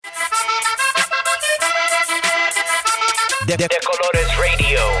De Colores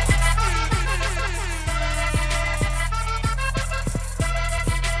Radio.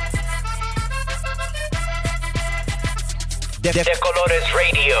 De Colores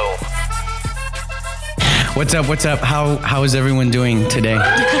Radio. What's up? What's up? How is everyone doing today?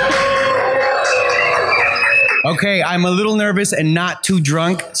 Okay, I'm a little nervous and not too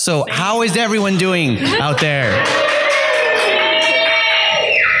drunk. So how is everyone doing out there?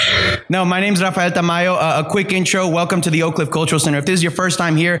 No, my name's Rafael Tamayo. A quick intro. Welcome to the Oak Cliff Cultural Center. If this is your first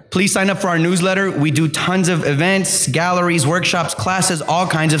time here, please sign up for our newsletter. We do tons of events, galleries, workshops, classes, all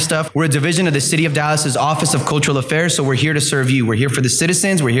kinds of stuff. We're a division of the City of Dallas's Office of Cultural Affairs, so we're here to serve you. We're here for the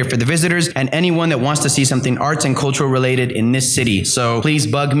citizens, we're here for the visitors, and anyone that wants to see something arts and cultural related in this city. So please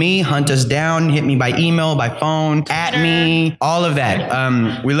bug me, hunt us down, hit me by email, by phone, at me, all of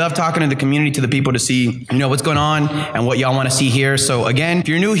that. We love talking to the community, to the people, to see, what's going on and what y'all want to see here. So again, if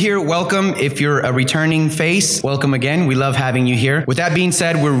you're new here, welcome. If you're a returning face, welcome again. We love having you here. With that being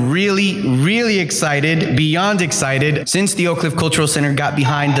said, we're really, really excited, beyond excited. Since the Oak Cliff Cultural Center got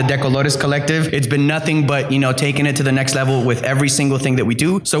behind the De Colores Collective, it's been nothing but, taking it to the next level with every single thing that we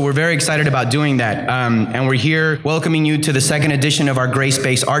do. So we're very excited about doing that. And we're here welcoming you to the second edition of our Gray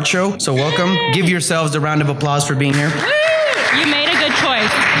Space Art Show. So welcome. Give yourselves a round of applause for being here. You made a good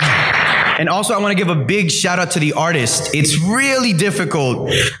choice. And also, I want to give a big shout out to the artists. It's really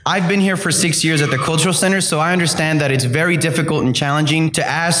difficult. I've been here for 6 years at the Cultural Center, so I understand that it's very difficult and challenging to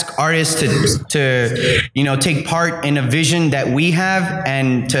ask artists to take part in a vision that we have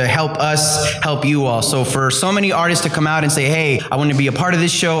and to help us help you all. So for so many artists to come out and say, hey, I want to be a part of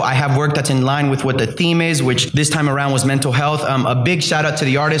this show. I have work that's in line with what the theme is, which this time around was mental health. A big shout out to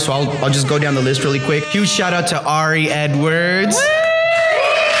the artists. So I'll just go down the list really quick. Huge shout out to Ari Edwards.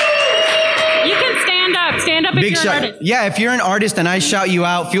 Stand up if you're an artist. Yeah, if you're an artist and I shout you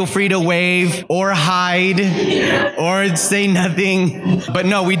out, feel free to wave or hide or say nothing. But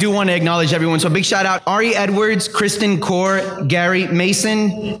no, we do want to acknowledge everyone. So big shout out. Ari Edwards, Kristen Kaur, Gary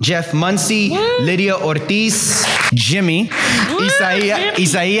Mason, Jeff Muncie, Lydia Ortiz, Jimmy,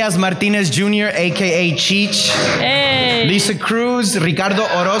 Isaias Martinez Jr., a.k.a. Cheech, Hey. Lisa Cruz, Ricardo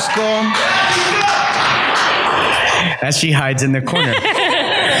Orozco. As she hides in the corner.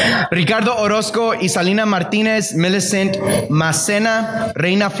 Ricardo Orozco, Isalina Martinez, Millicent Macena,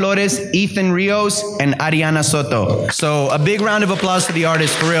 Reina Flores, Ethan Rios, and Ariana Soto. So a big round of applause to the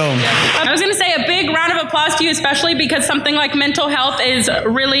artists, for real. I was going to say a big round of applause to you, especially because something like mental health is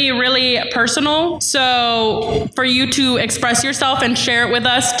really, really personal. So for you to express yourself and share it with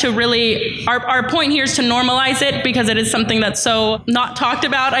us, to really, our point here is to normalize it, because it is something that's so not talked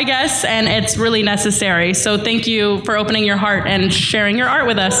about, I guess, and it's really necessary. So thank you for opening your heart and sharing your art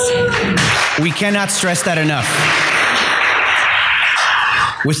with us. We cannot stress that enough.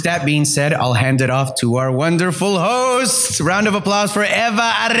 With that being said, I'll hand it off to our wonderful host. Round of applause for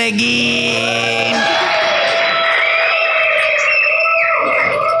Eva Arreguin.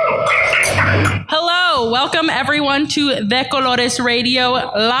 Welcome everyone to De Colores Radio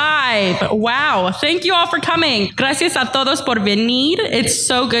Live. Wow, thank you all for coming. Gracias a todos por venir. It's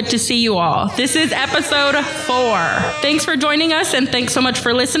so good to see you all. This is episode 4. Thanks for joining us and thanks so much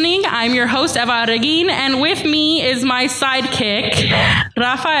for listening. I'm your host, Eva Arreguin, and with me is my sidekick,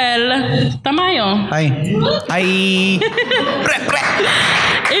 Rafael Tamayo. Hi.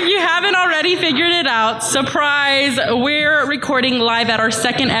 If you haven't already figured it out, surprise, we're recording live at our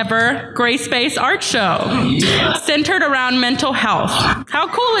second ever Gray Space Art Show, centered around mental health. How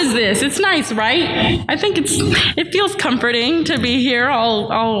cool is this? It's nice, right? I think it feels comforting to be here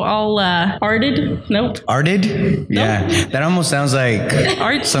all arted. Nope. Arted? Yeah, that almost sounds like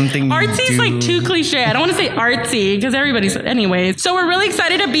something. Artsy is like too cliche. I don't want to say artsy because everybody's. Anyways, so we're really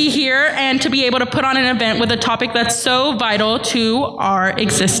excited to be here and to be able to put on an event with a topic that's so vital to our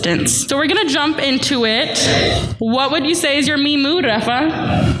existence. So we're gonna jump into it. What would you say is your me mood,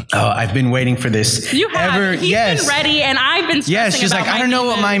 Rafa? Oh, I've been waiting for this. You have. He's been ready, and I've been stressing Yes, she's about like, I don't know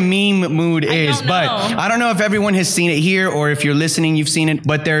what my meme mood is, but I don't know if everyone has seen it here or if you're listening, you've seen it,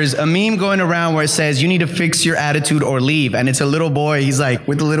 but there's a meme going around where it says, you need to fix your attitude or leave. And it's a little boy, he's like,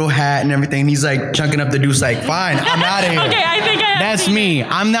 with a little hat and everything, he's like, chunking up the deuce like, fine, I'm out of here. Okay, I think That's me.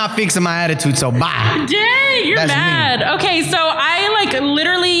 I'm not fixing my attitude, so bye. Dang, you're mad. Me. Okay, so I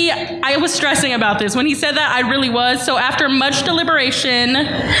was stressing about this. When he said that, I really was. So after much deliberation,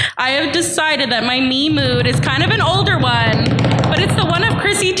 I have decided that my me mood is kind of an older one, but it's the one of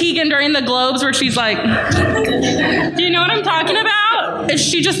Chrissy Teigen during the Globes where she's like, do you know what I'm talking about?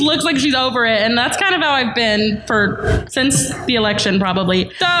 she just looks like she's over it, and that's kind of how I've been since the election,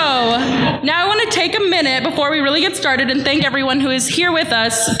 probably. So now I want to take a minute before we really get started and thank everyone who is here with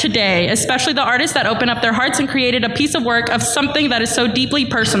us today, especially the artists that opened up their hearts and created a piece of work of something that is so deeply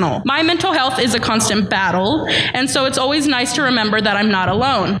personal. My mental health is a constant battle, and so it's always nice to remember that I'm not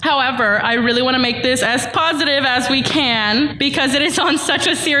alone. However, I really want to make this as positive as we can because it is on such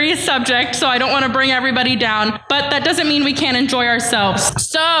a serious subject, so I don't want to bring everybody down, but that doesn't mean we can't enjoy ourselves.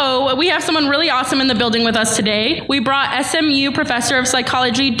 So we have someone really awesome in the building with us today. We brought SMU Professor of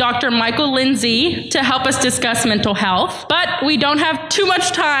Psychology, Dr. Michael Lindsay, to help us discuss mental health, but we don't have too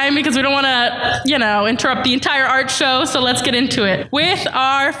much time because we don't want to, interrupt the entire art show, so let's get into it. With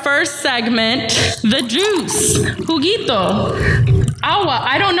our first segment, The Juice, Juguito. Agua,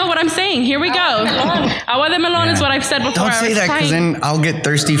 I don't know what I'm saying. Here we go. Agua de melon is what I've said before. Don't say that because then I'll get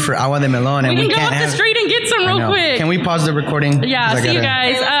thirsty for agua de melon and we can can't go up the street and get some real quick. Can we pause the recording? Yeah, see you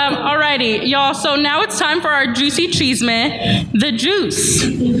guys. Alrighty, y'all. So now it's time for our juicy chisme, The Juice.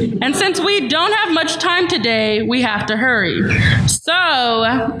 And since we don't have much time today, we have to hurry. So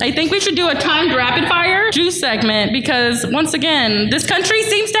I think we should do a timed rapid fire juice segment because once again, this country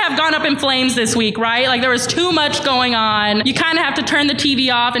seems to have gone up in flames this week, right? Like there was too much going on. You kind of have to turn the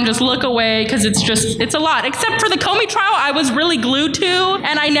TV off and just look away because it's a lot. Except for the Comey trial, I was really glued to,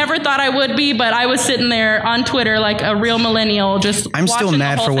 and I never thought I would be, but I was sitting there on Twitter like a real millennial just I'm still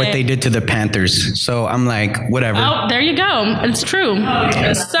mad for what they did to the Panthers, so I'm like, whatever. Oh, there you go. It's true.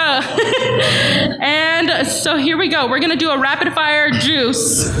 So here we go. We're going to do a rapid fire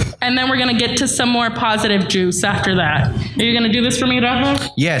juice, and then we're going to get to some more positive juice after that. Are you going to do this for me, Rafa?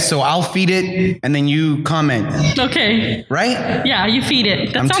 Yeah, so I'll feed it, and then you comment. Okay. Right? Yeah, you feed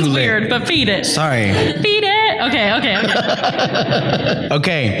it. That sounds weird, but feed it. Sorry. Feed it. Okay.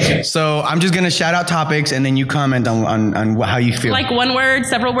 Okay, so I'm just going to shout out topics, and then you comment on how you feel. Like one word,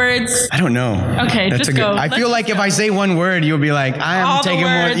 several words? I don't know. Okay, just go. I feel like if I say one word, you'll be like, I am taking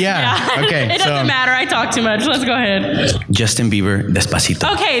more. Yeah. Okay. It doesn't matter. I talk too much. Let's go ahead. Justin Bieber,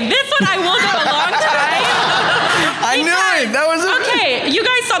 Despacito. Okay, this one I will go a long time. I knew it. That was okay. You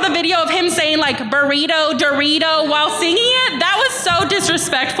guys saw the video of him saying like burrito, Dorito while singing it. That was so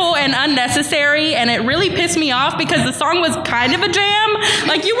disrespectful and unnecessary, and it really pissed me off because the song was kind of a jam.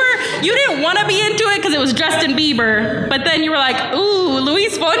 Like you didn't want to be into it because it was Justin Bieber, but then you were like, ooh,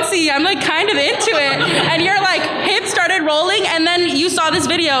 Luis Fonsi, I'm like kind of into it, and your like hips started rolling, and then you saw this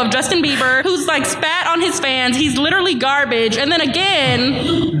video of Justin Bieber who's like spat on his fans. He's literally garbage, and then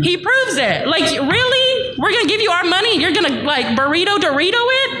again he proves it. Like really? We're gonna give you our money and you're gonna like burrito Dorito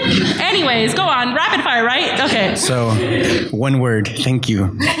it? Anyways, go on. Rapid fire, right? Okay. So, one word. Thank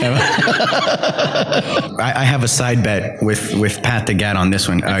you. I have a side bet with Pat the Gat on this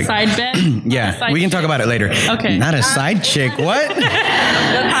one. Side bet? Yeah, we can talk about it later. Okay. Not a side chick. What?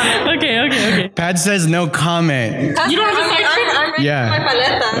 Okay. Pat says no comment. You don't have a side chick? I'm ready Yeah. for my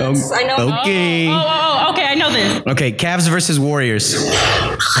paletas. I know. Okay. Oh, okay, I know this. Okay, Cavs versus Warriors.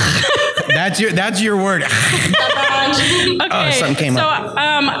 That's your word. Okay, something came up.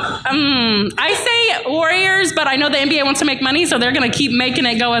 I say Warriors, but I know the NBA wants to make money, so they're gonna keep making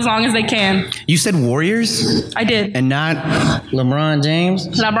it go as long as they can. You said Warriors? I did. And not LeBron James?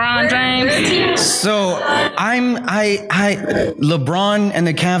 LeBron James. So LeBron and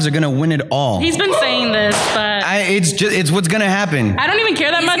the Cavs are gonna win it all. He's been saying this, but it's what's gonna happen. I don't even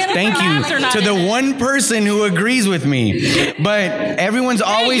care that much. Thank you to the one person who agrees with me. But everyone's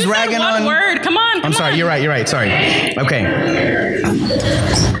always ragging on. Word. Come on. I'm sorry. You're right. Sorry. Okay.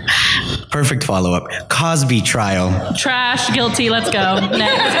 Perfect follow-up. Cosby trial. Trash. Guilty. Let's go.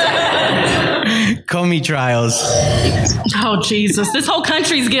 Next. Comey trials. Oh, Jesus. This whole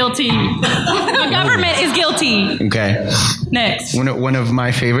country's guilty. The government is guilty. Okay. Next. One of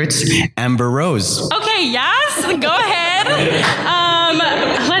my favorites, Amber Rose. Okay, yes. Go ahead.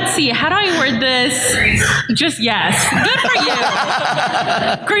 Let's see. How do I word this? Just yes. Good for you.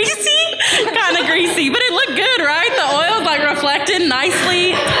 Greasy? Kind of greasy, but it looked good, right? The oil's like reflected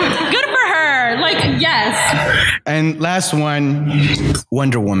nicely. Good for her. Like, yes. And last one,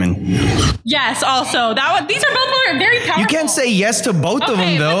 Wonder Woman. Yes, also. These are both very powerful. You can't say yes to both of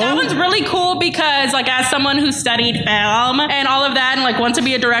them, though. But that one's really cool because, like, as someone who studied film and all of that and, like, wants to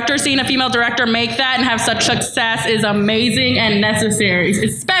be a director, seeing a female director make that and have such success is amazing and necessary,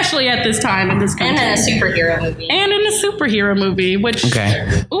 especially at this time in this country. And in a superhero movie. Which,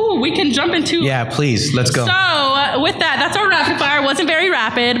 okay. Ooh, we can jump into. Yeah, please. Let's go. So, with that, that's our rapid fire. It wasn't very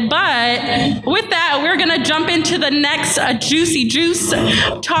rapid, but with that, we're going to jump into the next juicy juice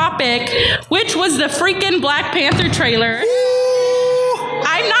topic, which was the freaking Black Panther trailer.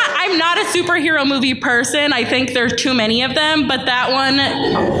 I'm I'm not a superhero movie person. I think there's too many of them, but that one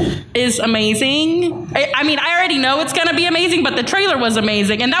is amazing. I mean, I already know it's gonna be amazing, but the trailer was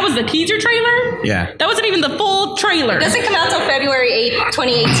amazing, and that was the teaser trailer. Yeah. That wasn't even the full trailer. It doesn't come out till February 8th,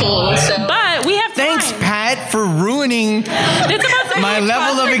 2018. So. But we have time. Thanks, Pat, for ruining It's about to be my a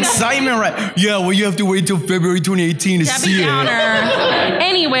level of cluster. excitement. Right? Yeah, well, you have to wait till February 2018 to Debbie see it. Downer.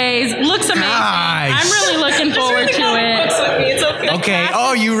 Anyways, looks amazing. Guys. I'm really looking forward to it. It's okay. Okay.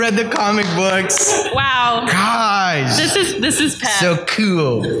 Oh, you read the comic books. Wow. Gosh. This is Pat. So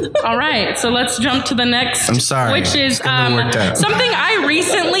cool. All right, so let's jump to the next. I'm sorry. Which is It's gonna work out. something I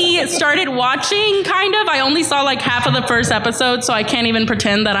recently started watching, kind of. I only saw like half of the first episode, so I can't even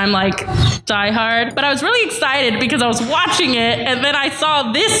pretend that I'm like diehard. But I was really excited because I was watching it, and then I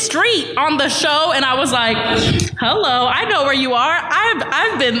saw this street on the show, and I was like, hello, I know where you are.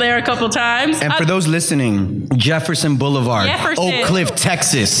 I've been there a couple times. And for those listening, Jefferson Boulevard, Jefferson. Oak Cliff,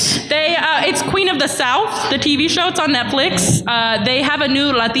 Texas. It's Queen of the South, the TV show. It's on Netflix. They have a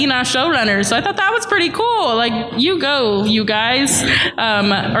new Latina showrunner, so I thought that was pretty cool. Like, you go, you guys,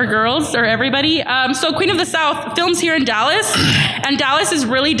 or girls, or everybody. So Queen of the South films here in Dallas, and Dallas is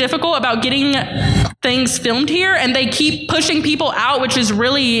really difficult about getting things filmed here, and they keep pushing people out, which is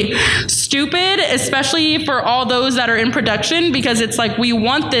really stupid, especially for all those that are in production, because it's like, we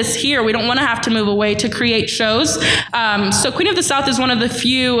want this here. We don't want to have to move away to create shows. So Queen of the South is one of the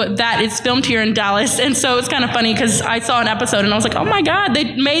few that is filmed here in Dallas, and so it's kind of funny because I saw an episode and I was like, oh my God,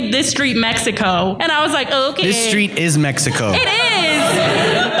 they made this street Mexico. And I was like, okay. This street is Mexico. It is,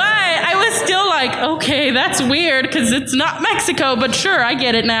 but I was still like, okay, that's weird because it's not Mexico, but sure, I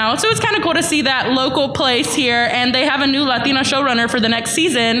get it now. So it's kind of cool to see that local place here, and they have a new Latina showrunner for the next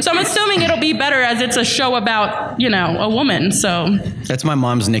season. So I'm assuming it'll be better as it's a show about, a woman. So That's my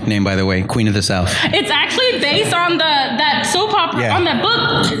mom's nickname, by the way, Queen of the South. it's actually based on that soap opera, Yeah. on that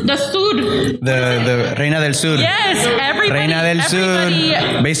book, The Sud. The Reina del Sur. Yes, everybody. Reina del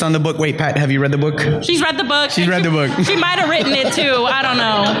Sur. Based on the book. Wait, Pat, have you read the book? She's read the book. She's read the book. She might have written it too. I don't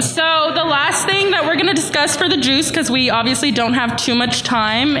know. So the last thing that we're going to discuss for the juice, because we obviously don't have too much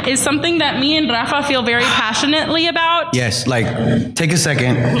time, is something that me and Rafa feel very passionately about. Yes, like, take a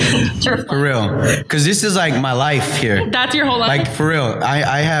second. For real. Because this is like my life here. That's your whole life. Like, for real.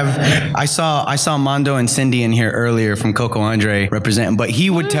 I saw Mondo and Cindy in here earlier from Coco Andre representing, but he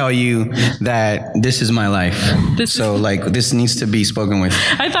would tell you that this is my life. This needs to be spoken with.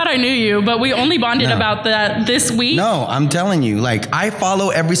 I thought I knew you, but we only bonded No. about that this week. No, I'm telling you, like, I follow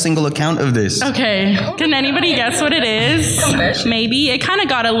every single account of this. Okay. Can anybody guess what it is? Maybe. It kind of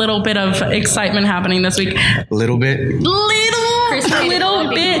got a little bit of excitement happening this week. A little bit. Little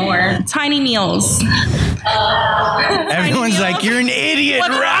bit. Tiny meals. Everyone's like, you're an idiot,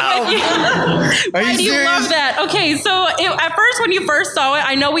 What's wrong Ralph. with you? Are Why you do you serious? love that? Okay, so at first when you first saw it,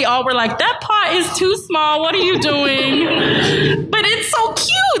 I know we all were like, that pot is too small. What are you doing? But it's so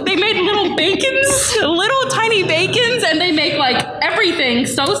cute. They made little bacons, little tiny bacons, and they make like everything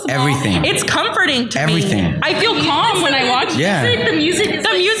so small. Everything. It's comforting to Everything. me. I feel calm when I watch Yeah. music.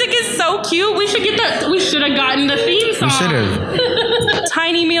 The music is so cute. We should have gotten the theme song. We should have.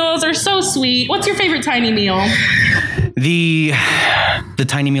 Tiny meals are so sweet. What's your favorite tiny meal? The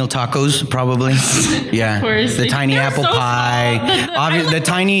tiny meal tacos, probably. Yeah. Of course. The tiny They're apple so pie. small.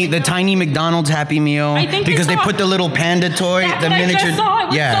 The tiny McDonald's Happy Meal. I think because they it's put the little panda toy, That's the what miniature. I just saw. It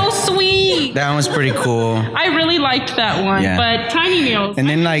was yeah. so sweet. That was pretty cool. I really liked that one. Yeah. But tiny meals. And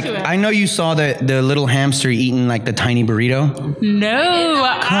then I'm like into it. I know you saw the little hamster eating like the tiny burrito.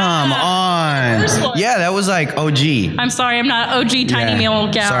 No. Come on. First one. Yeah, that was like OG. I'm sorry, I'm not OG tiny Yeah.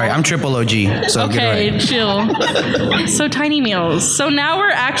 meal gal. Sorry, I'm triple OG. So Okay, get right. chill. So tiny meals. So now we're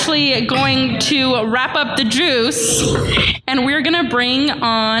actually going to wrap up the juice, and we're gonna bring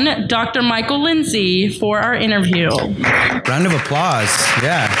on Dr. Michael Lindsay for our interview. Round of applause.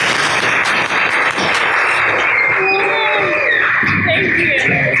 Yeah.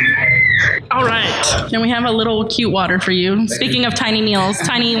 All right. Can we have a little cute water for you? Speaking of tiny meals,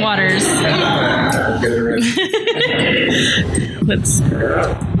 tiny waters.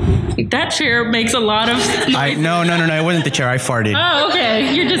 That chair makes a lot of noise. No, it wasn't the chair. I farted. Oh,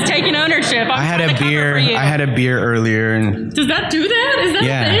 okay. You're just taking ownership. I had a beer. I had a beer earlier, and Does that do that? Is that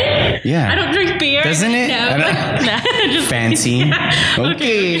Yeah. a thing? Yeah. I don't drink beer. Doesn't it? No. I don't- Nah, just fancy.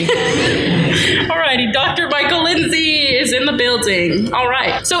 Okay. Alrighty, Dr. Michael Lindsay is in the building. All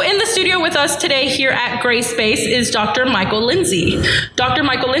right. So in the studio with us today here at Gray Space is Dr. Michael Lindsay. Dr.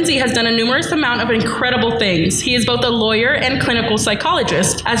 Michael Lindsay has done a numerous amount of incredible things. He is both a lawyer and clinical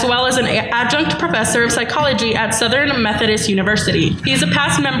psychologist. as well as an adjunct professor of psychology at Southern Methodist University. He is a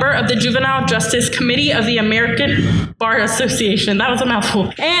past member of the Juvenile Justice Committee of the American Bar Association, that was a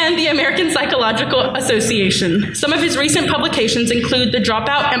mouthful, and the American Psychological Association. Some of his recent publications include The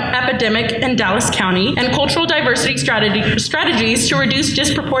Dropout Epidemic in Dallas County and Cultural Diversity Strategies to Reduce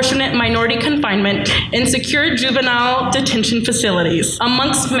Disproportionate Minority Confinement in Secure Juvenile Detention Facilities,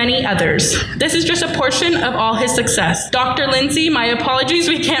 amongst many others. This is just a portion of all his success. Dr. Lindsay, my apologies,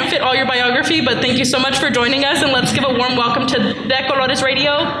 we can't fit all your biography, but thank you so much for joining us, and let's give a warm welcome to De Colores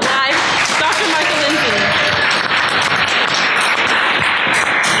Radio Live, Dr. Michael Lindsay.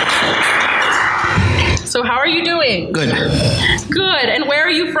 So how are you doing? Good. Good. And where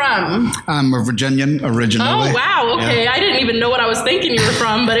are you from? I'm a Virginian originally. Oh, wow. Okay. Yeah. I didn't even know what I was thinking you were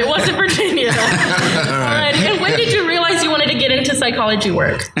from, but it wasn't Virginia. All right. And when did you realize you wanted to get into psychology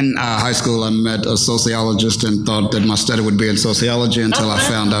work? In high school, I met a sociologist and thought that my study would be in sociology until I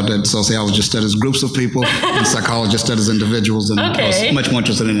found out that sociology studies groups of people and psychology studies individuals, and I was much more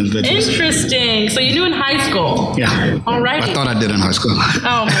interested in individuals. Interesting. So you knew in high school? Yeah. All right. I thought I did in high school.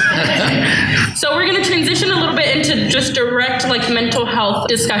 Oh, my. So we're going to transition a little bit into just direct mental health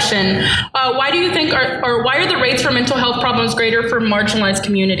discussion. Why do you think, or why are the rates for mental health problems greater for marginalized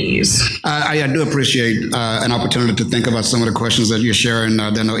communities? I do appreciate an opportunity to think about some of the questions that you're sharing.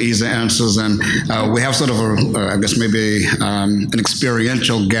 There are no easy answers, and we have sort of I guess maybe an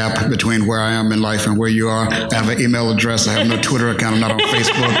experiential gap between where I am in life and where you are. I have an email address. I have no Twitter account. I'm not on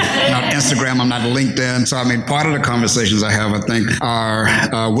Facebook. I'm not Instagram. I'm not LinkedIn. So, I mean, part of the conversations I have, I think,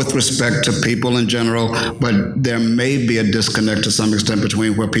 are with respect to people in general, but there may be a disconnect to some extent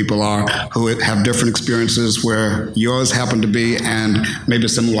between where people are who have different experiences, where yours happen to be, and maybe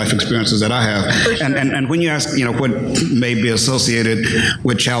similar life experiences that I have. Sure. And when you ask, what may be associated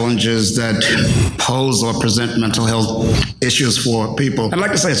with challenges that pose or present mental health issues for people, I'd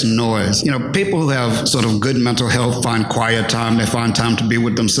like to say it's noise. People who have sort of good mental health find quiet time. They find time to be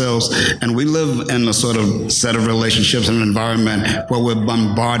with themselves. And we live in a sort of set of relationships and an environment where we're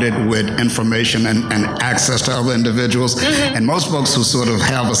bombarded with information and access to other individuals. Mm-hmm. And most folks who sort of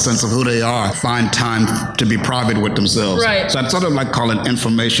have a sense of who they are find time to be private with themselves. Right. So I'd sort of like call it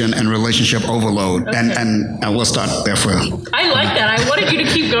information and relationship overload. Okay. And we'll start there for you. I like that. I wanted you to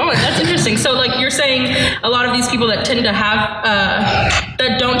keep going. That's interesting. So you're saying a lot of these people that tend to have,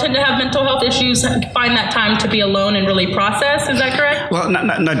 that don't tend to have mental health issues find that time to be alone and really process. Is that correct? Well,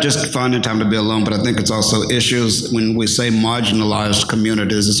 not just finding time to be alone, but I think it's also issues when we say marginalized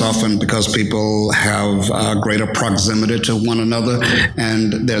communities. It's often because people have greater proximity to one another,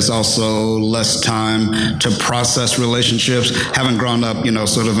 and there's also less time to process relationships. Having grown up,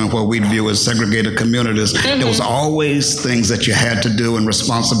 sort of in what we'd view as segregated communities, mm-hmm. There was always things that you had to do and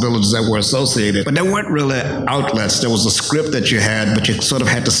responsibilities that were associated, but there weren't really outlets. There was a script that you had, but you sort of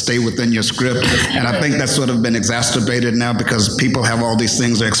had to stay within your script. And I think that's sort of been exacerbated now because people have all these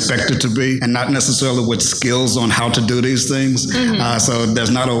things they're expected to be, and not necessarily with skills on how to do these things. Mm-hmm. So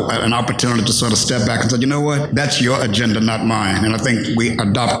there's not an opportunity to sort of step back and say, you know what, that's your agenda, not mine. And I think we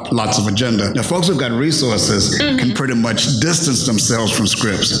adopt lots of agenda. Now, folks who've got resources mm-hmm. can pretty much distance themselves from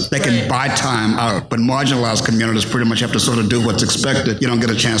scripts. They can buy time out, but marginalized communities pretty much have to sort of do what's expected. You don't get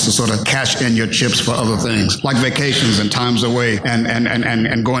a chance to sort of cash in your chips for other things, like vacations and times away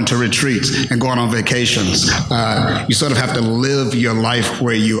and going to retreats and going on vacations. You sort of have to live your life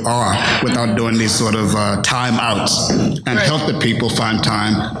where you are without doing these sort of time outs. And healthy people find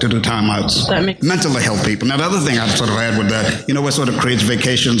time to do time outs. Mentally health people. Now, the other thing I'd sort of add with that, what sort of creates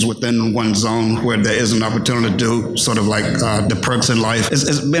vacations within one zone where there is an opportunity to do sort of like the perks in life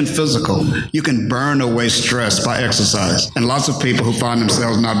is being physical. You can burn away stress by exercise. And lots of people who find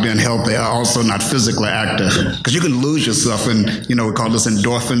themselves not being healthy are also not physically active. Because you can lose yourself in, we call this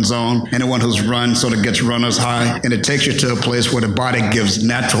endorphin zone. Anyone who's run sort of gets runner's high, and it takes you to a place where the body gives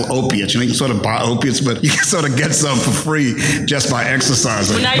natural opiates. You can sort of buy opiates, but you can sort of get some for free just by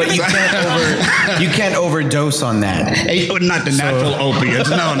exercising. But you can't overdose on that. Not the natural opiates.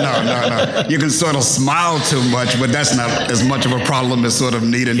 No. You can sort of smile too much, but that's not as much of a problem as sort of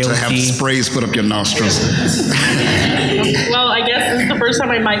needing to have sprays put up your nostrils. Well, I guess this is the first time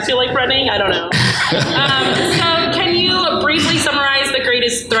I might feel like running. I don't know. So can you briefly summarize the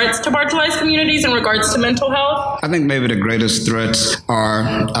greatest threats to marginalized communities in regards to mental health? I think maybe the greatest threats are,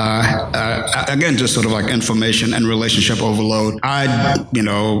 again, just sort of like information and relationship overload.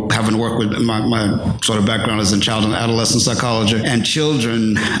 Having worked with my sort of background is in child and adolescent psychology, and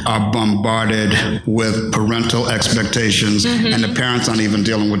children are bombarded with parental expectations, mm-hmm. and the parents aren't even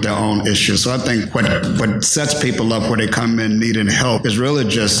dealing with their own issues. So I think what sets people up where they come in needing help is really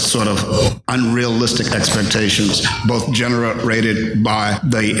just sort of unrealistic expectations, both generated by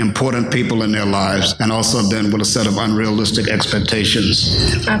by the important people in their lives, and also then with a set of unrealistic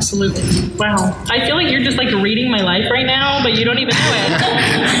expectations. Absolutely. Wow. I feel like you're just like reading my life right now, but you don't even know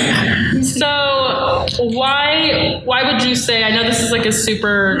it. So why would you say, I know this is like a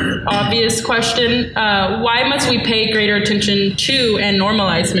super obvious question, why must we pay greater attention to and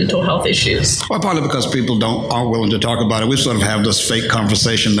normalize mental health issues? Well, partly because people aren't willing to talk about it. We sort of have this fake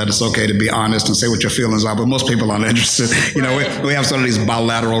conversation that it's okay to be honest and say what your feelings are, but most people aren't interested. You know, we have sort of these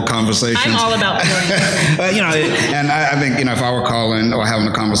bilateral conversations. I'm all about feelings. You know, and I think, you know, if I were calling or having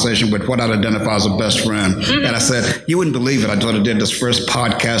a conversation with what I'd identify as a best friend, and I said, you wouldn't believe it, I sort of did this first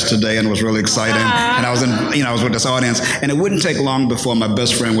podcast today and it was really exciting, and I was I was with this audience, and it wouldn't take long before my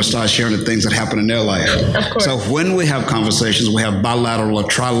best friend would start sharing the things that happen in their life. Of course. So when we have conversations, we have bilateral or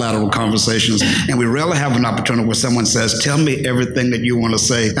trilateral conversations, and we rarely have an opportunity where someone says, tell me everything that you want to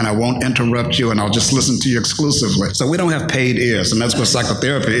say, and I won't interrupt you, and I'll just listen to you exclusively. So we don't have paid ears, and that's what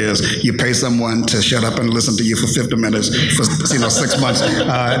psychotherapy is. You pay someone to shut up and listen to you for 50 minutes for 6 months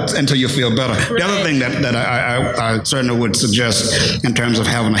until you feel better. Right. The other thing that I certainly would suggest in terms of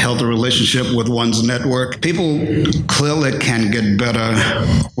having a healthy relationship with one's network, people clearly can get better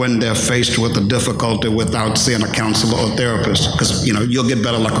when they're faced with a difficulty without seeing a counselor or therapist, because you'll get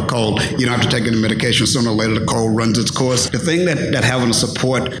better like a cold. You don't have to take any medication. Sooner or later the cold runs its course. The thing that having a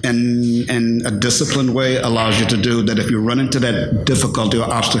support in a disciplined way allows you to do, that if you run into that difficulty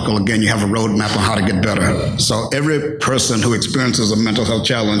or obstacle again, you have a roadmap on how to get better. So every person who experiences a mental health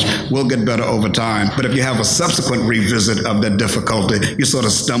challenge will get better over time. But if you have a subsequent revisit of that difficulty, you're sort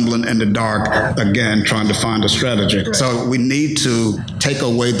of stumbling in the dark again, trying to find a strategy. Right. So we need to take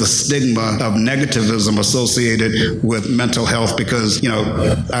away the stigma of negativism associated with mental health, because,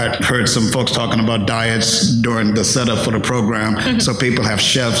 I heard some folks talking about diets during the setup for the program. Mm-hmm. So people have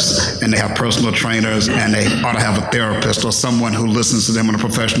chefs and they have personal trainers and they ought to have a therapist or someone who listens to them in a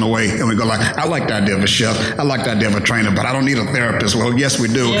professional way. And we go like, I like the idea of a chef. I like the idea of a trainer, but I don't need a therapist. Well, yes, we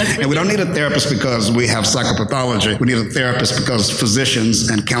do. Yes, and we don't need a therapist because we have psychopathology. We need a therapist because physicians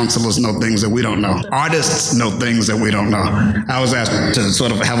and counselors know things that we don't know. Artists know things that we don't know. I was asked to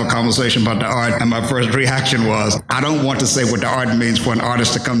sort of have a conversation about the art, and my first reaction was, I don't want to say what the art means for an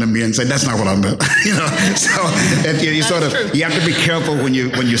artist to come to me and say, that's not what I meant. So you have to be careful when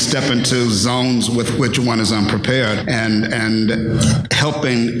you step into zones with which one is unprepared, and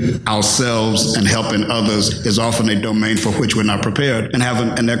helping ourselves and helping others is often a domain for which we're not prepared, and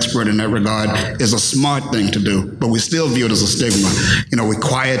having an expert in that regard is a smart thing to do, but we still view it as a stigma. We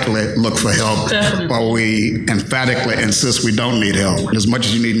quietly look for help, but we emphatically insist we don't need help. And as much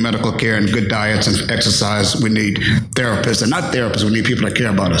as you need medical care and good diets and exercise, we need therapists, and not therapists, we need people that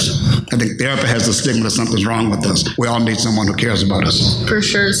care about us. I think therapy has the stigma that something's wrong with us. We all need someone who cares about us. For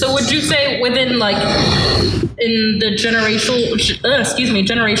sure. So would you say within in the generational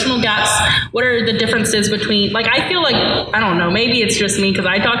gaps, what are the differences between, I feel like, I don't know, maybe it's just me because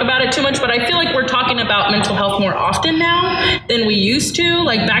I talk about it too much, but I feel like we're talking about mental health more often now than we used to.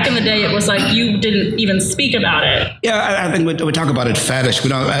 Back in the day, it was you didn't even speak about it. Yeah, I think we talk about it faddish.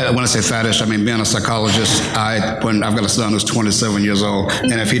 When I say faddish, I mean being a psychologist. When I've got a son who's 27 years old,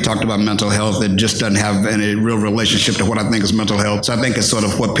 and if he talked about mental health, it just doesn't have any real relationship to what I think is mental health. So I think it's sort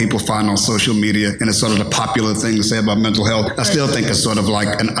of what people find on social media, and it's sort of the popular thing to say about mental health. I still think it's sort of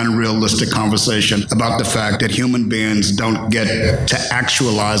like an unrealistic conversation about the fact that human beings don't get to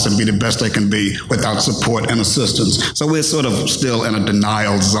actualize and be the best they can be without support and assistance. So we're sort of still in a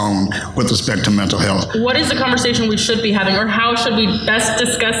denial zone with respect to mental health. What is the conversation we should be having, or how should we best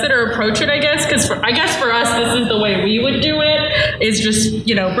discuss it or approach it, I guess? Because I guess for us, this is the way we would do it, is just,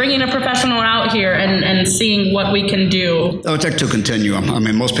 bringing a professional out here and seeing what we can do. I would take to continuum. I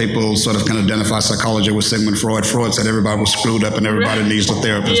mean, most people sort of can identify psychology with Sigmund Freud. Freud said everybody was screwed up and everybody needs a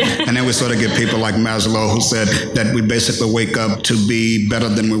therapist. Yeah. And then we sort of get people like Maslow, who said that we basically wake up to be better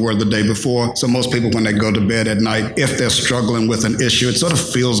than we were the day before. So most people, when they go to bed at night, if they're struggling with an issue, it sort of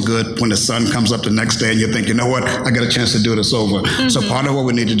feels good when the sun comes up the next day and you think, you know what, I got a chance to do this over. Mm-hmm. So part of what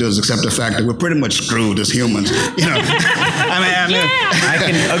we need to do is accept the fact that we're pretty much screwed as humans. I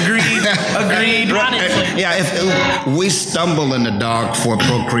can agree. Yeah, if we stumble in the dark for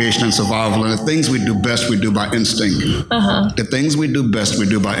procreation and survival, and the things we do best, we do by instinct. The things we do best, we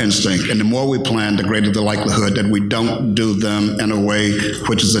do by instinct. And the more we plan, the greater the likelihood that we don't do them in a way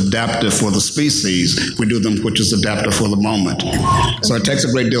which is adaptive for the species. We do them which is adaptive for the moment. So it takes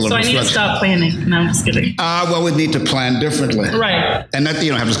a great deal of reflection. So I need to stop planning. No, I'm just kidding. crazy. Well, we need to plan differently. Right. And that,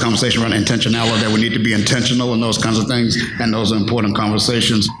 have this conversation around intentionality, that we need to be intentional in those kinds of things. And those are important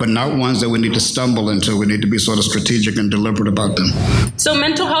conversations, but not ones that we need to stumble into. We need to be sort of strategic and deliberate about them. So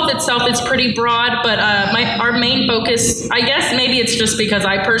mental health itself is pretty broad, but our main focus, I guess maybe it's just because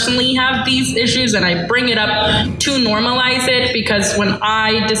I personally have these issues and I bring it up to normalize it, because when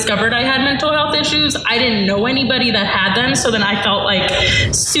I discovered I had mental health issues, I didn't know anybody that had them. So then I felt like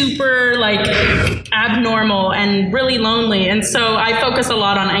super like abnormal and really lonely. And so I focus a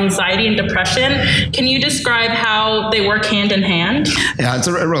lot on anxiety and depression. Can you describe how they work hand in hand? Yeah, it's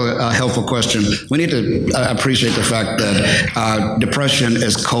a really helpful question. We need to appreciate the fact that depression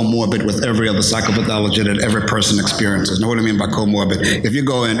is comorbid with every other psychopathology that every person experiences. Know what I mean by comorbid? If you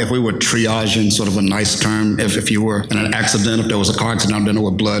go in, if we were triaging, sort of a nice term, if you were in an accident, if there was a car accident, there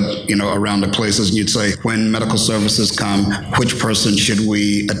was blood, around the places, and you'd say, when medical services come, which person should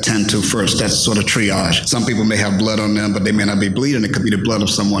we attend to first? That's sort of triage. Some people may have blood on them, but they may not be bleeding. It could be the blood of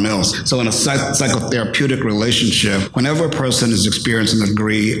someone else. So in a psychotherapeutic relationship, whenever a person is experiencing a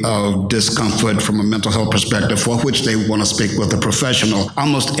degree of discomfort from a mental health perspective for which they want to speak with a professional,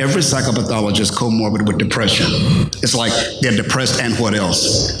 almost every psychopathologist is comorbid with depression. It's like they're depressed and what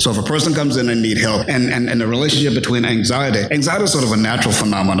else? So if a person comes in and need help, and the relationship between anxiety is sort of a natural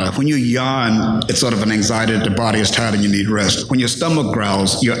phenomenon. When you yawn, it's sort of an anxiety that the body is tired and you need rest. When your stomach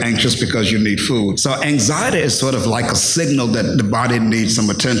growls, you're anxious because you need food. So anxiety is sort of like a signal that the body needs some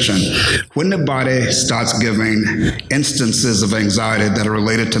attention. When the body starts giving instances of anxiety that are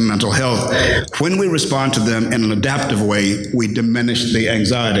related to mental health, when we respond to them in an adaptive way, we diminish the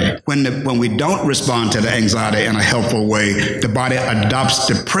anxiety. When we don't respond to the anxiety in a helpful way, the body adopts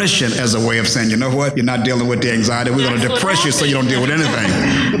depression as a way of saying, you know what, you're not dealing with the anxiety, we're going to depress you so you don't deal with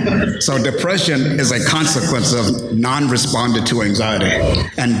anything. So depression is a consequence of non-responded to anxiety.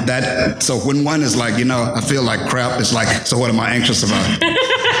 And so when one is like, I feel like crap, it's like, so what am I anxious about?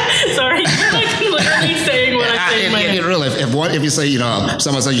 Sorry, you're like literally saying what I say in my head. Really, if you say,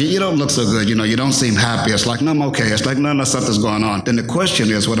 someone says, you don't look so good, you don't seem happy. It's like, no, I'm okay. It's like, no, something's going on. Then the question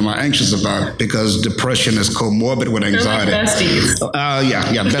is, what am I anxious about? Because depression is comorbid with anxiety. They're like besties.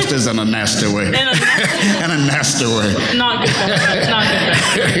 Yeah, besties in a nasty way. In a nasty way. Not good besties. Not good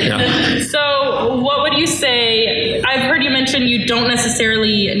besties. Yeah. So what would you say? I've heard you mention you don't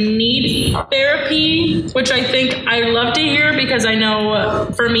necessarily need therapy, which I think I love to hear, because I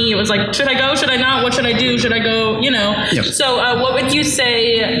know for me it was like, should I go? Should I not? What should I do? Should I go? Yep. So what would you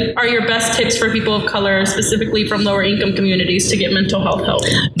say are your best tips for people of color, specifically from lower income communities, to get mental health help?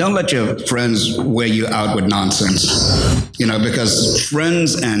 Don't let your friends wear you out with nonsense. Because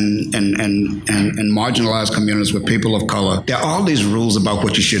friends and marginalized communities with people of color, there are all these rules about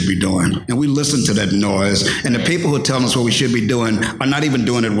what you should be doing. And we listen to that noise. And the people who tell us what we should be doing are not even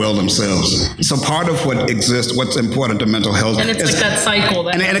doing it well themselves. So part of what exists, what's important to mental health. And it's like that cycle.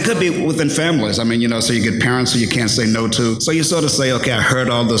 And it could be within families. So you get parents who you can't say no to. So you sort of say, okay, I heard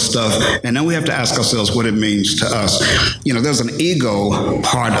all this stuff. And then we have to ask ourselves what it means to us. There's an ego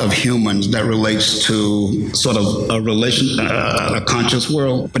part of humans that relates to sort of a conscious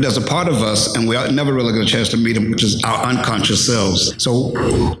world. But there's a part of us, and we never really get a chance to meet them, which is our unconscious selves. So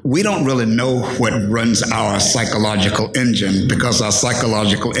we don't really know what runs our psychological engine, because our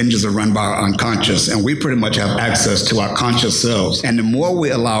psychological engines are run by our unconscious. And we pretty much have access to our conscious selves. And the more we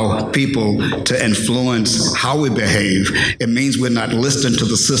allow people to influence how we behave, it means we're not listening to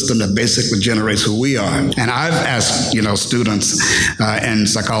the system that basically generates who we are. And I've asked, students in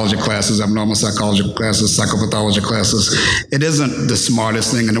psychology classes, abnormal psychology classes, psychopathology classes, it isn't the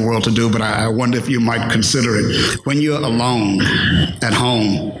smartest thing in the world to do, but I wonder if you might consider it. When you're alone at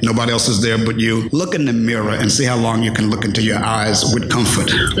home, nobody else is there but you, look in the mirror and see how long you can look into your eyes with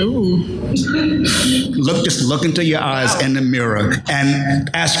comfort. Ooh. Just look into your eyes in the mirror and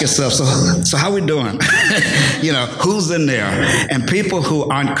ask yourself, so how we doing? Who's in there? And people who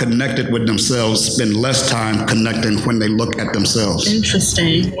aren't connected with themselves spend less time connecting when they look at themselves.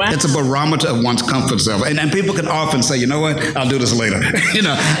 Interesting. Wow. It's a barometer of one's comfort self. And people can often say, you know what, I'll do this later.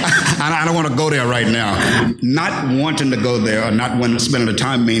 I don't want to go there right now. Not wanting to go there or not wanting to spend the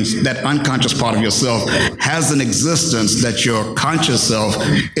time means that unconscious part of yourself has an existence that your conscious self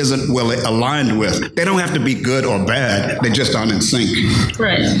isn't really aligned with. They don't have to be good or bad. They just aren't in sync.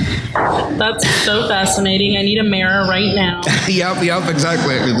 Right. That's so fascinating. I need a mirror right now. Yep,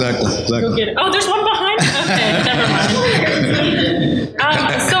 exactly. Go get it. Oh, there's one behind me? Okay, never mind.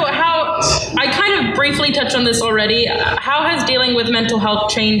 So I kind of briefly touched on this already. How has dealing with mental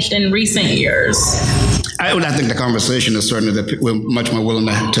health changed in recent years? I think the conversation is certainly that we're much more willing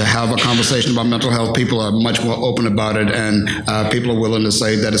to have a conversation about mental health. People are much more open about it, and people are willing to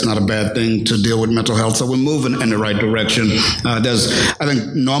say that it's not a bad thing to deal with mental health. So we're moving in the right direction. I think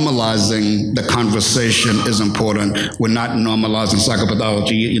normalizing the conversation is important. We're not normalizing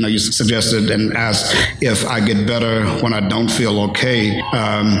psychopathology. You suggested and asked if I get better when I don't feel okay.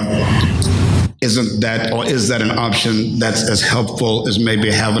 Isn't that, or is that an option that's as helpful as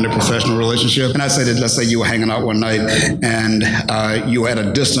maybe having a professional relationship? And I say that, let's say you were hanging out one night and you were at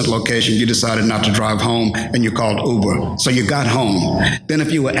a distant location, you decided not to drive home and you called Uber. So you got home. Then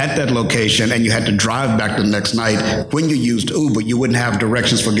if you were at that location and you had to drive back the next night, when you used Uber, you wouldn't have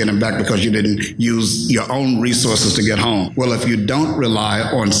directions for getting back because you didn't use your own resources to get home. Well, if you don't rely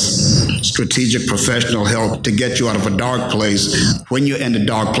on strategic professional help to get you out of a dark place, when you're in the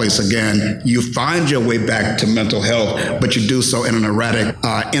dark place again, you find your way back to mental health, but you do so in an erratic,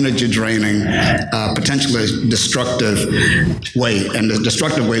 energy draining, potentially destructive way. And the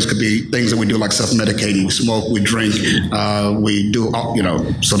destructive ways could be things that we do, like self-medicating. We smoke, we drink, we do,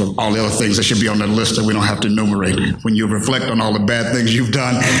 sort of all the other things that should be on that list that we don't have to enumerate. When you reflect on all the bad things you've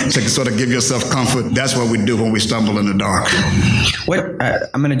done to sort of give yourself comfort, that's what we do when we stumble in the dark.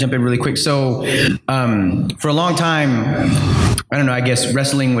 I'm going to jump in really quick. So for a long time, I don't know, I guess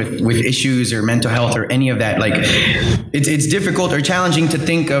wrestling with issues or mental health or any of that, like it's difficult or challenging to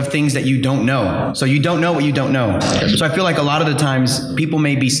think of things that you don't know. So you don't know what you don't know. So I feel like a lot of the times people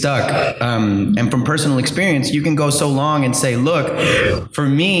may be stuck. And from personal experience, you can go so long and say, look, for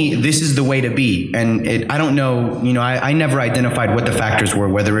me, this is the way to be. And I don't know, I never identified what the factors were,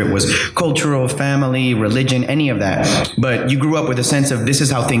 whether it was cultural, family, religion, any of that. But you grew up with a sense of this is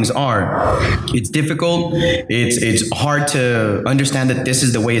how things are. It's difficult. It's hard to understand that this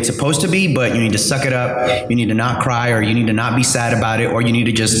is the way it's supposed to be, but you need to suck it up. You need to not cry, or you need to not be sad about it, or you need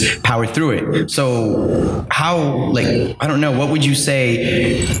to just power through it. So how, I don't know, what would you say?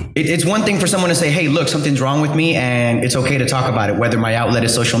 It's one thing for someone to say, hey, look, something's wrong with me, and it's okay to talk about it, whether my outlet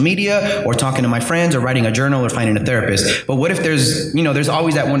is social media or talking to my friends or writing a journal or finding a therapist. But what if there's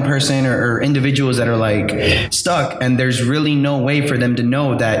always that one person or individuals that are stuck, and there's really no way for them to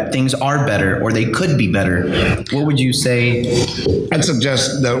know that things are better or they could be better? What would you say? I'd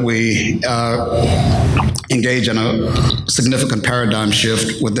suggest that we engage in a significant paradigm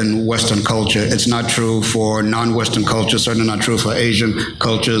shift within Western culture. It's not true for non-Western cultures, certainly not true for Asian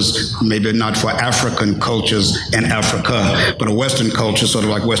cultures, maybe not for African cultures in Africa, but a Western culture, sort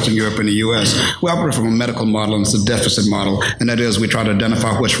of like Western Europe and the US. We operate from a medical model, and it's a deficit model, and that is we try to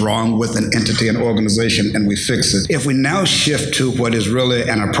identify what's wrong with an entity and organization, and we fix it. If we now shift to what is really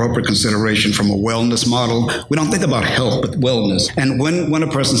an appropriate consideration from a wellness model, we don't think about health, but wellness. And when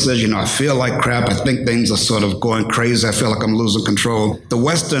a person says, I feel like crap, I think things are sort of going crazy, I feel like I'm losing control, the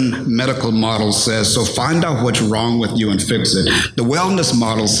Western medical model says, so find out what's wrong with you and fix it. The wellness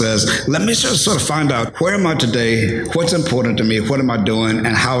model says, let me just sort of find out, where am I today, what's important to me, what am I doing,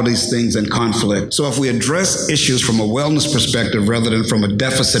 and how are these things in conflict? So if we address issues from a wellness perspective rather than from a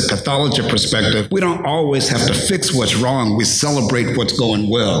deficit pathology perspective, we don't always have to fix what's wrong, we celebrate what's going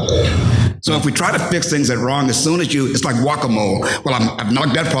well. So if we try to fix things that are wrong, as soon as it's like whack-a-mole. Well, I've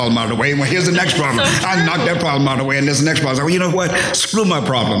knocked that problem out of the way. Well, here's the next problem. I knocked that problem out of the way, and there's the next problem. So, you know what? Screw my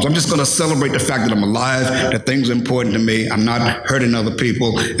problems. I'm just going to celebrate the fact that I'm alive, that things are important to me. I'm not hurting other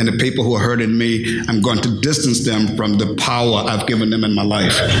people, and the people who are hurting me, I'm going to distance them from the power I've given them in my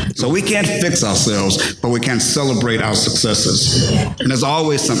life. So we can't fix ourselves, but we can celebrate our successes. And there's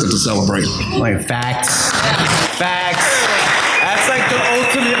always something to celebrate. Like facts. Facts. That's like the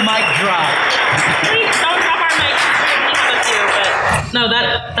ultimate mic drop. No,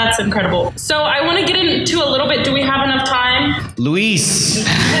 that's incredible. So I want to get into a little bit. Do we have enough time? Luis.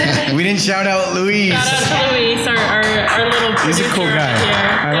 We didn't shout out Luis. Shout out to Luis, our little producer. He's a cool guy.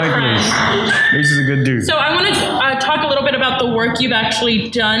 I like Luis. Luis is a good dude. So I want to talk a little bit about the work you've actually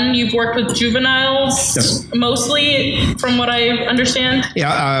done. You've worked with juveniles, yes, mostly, from what I understand.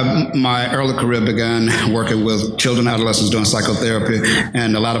 Yeah, my early career began working with children and adolescents doing psychotherapy,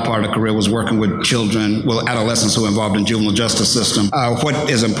 and the latter part of the career was working with children, adolescents who are involved in juvenile justice system. What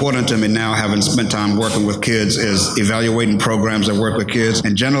is important to me now, having spent time working with kids, is evaluating programs that work with kids.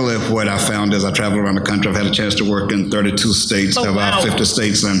 And generally what I found is I travel around the country. I've had a chance to work in 32 states, about 50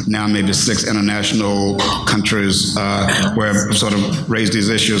 states, and now maybe 6 international countries. where we sort of raise these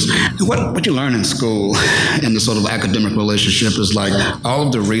issues. What you learn in school in the sort of academic relationship is like all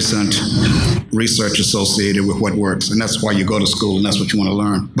of the recent research associated with what works, and that's why you go to school, and that's what you want to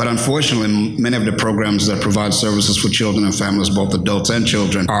learn. But unfortunately, many of the programs that provide services for children and families, both adults and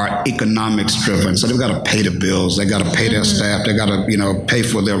children, are economics driven. So they've got to pay the bills, they got to pay their staff, they got to pay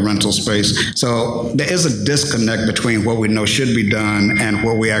for their rental space. So there is a disconnect between what we know should be done and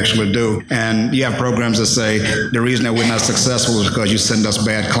what we actually do. And you have programs that say the reason that we're not successful is because you send us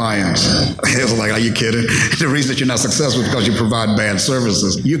bad clients. It's like, are you kidding? The reason that you're not successful is because you provide bad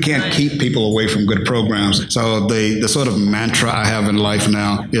services. You can't keep people away from good programs. So the sort of mantra I have in life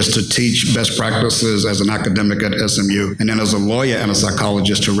now is to teach best practices as an academic at SMU, and then as a lawyer and a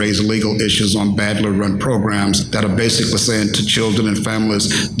psychologist to raise legal issues on badly run programs that are basically saying to children and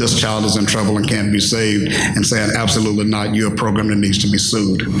families, this child is in trouble and can't be saved, and saying absolutely not, you're a program that needs to be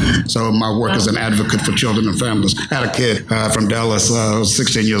sued. So my work as an advocate for children and families. I had a kid from Dallas, who was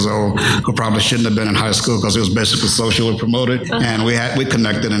 16 years old, who probably shouldn't have been in high school because he was basically socially promoted, and we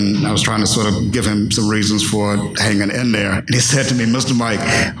connected, and I was trying to sort of give him some reasons for hanging in there. And he said to me, Mr. Mike,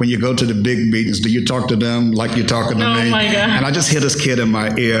 when you go to the big meetings, do you talk to them like you're talking to me? My God. And I just hear this kid in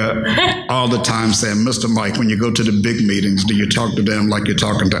my ear all the time saying, Mr. Mike, when you go to the big meetings, do you talk to them like you're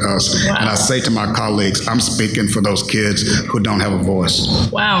talking to us? Wow. And I say to my colleagues, I'm speaking for those kids who don't have a voice.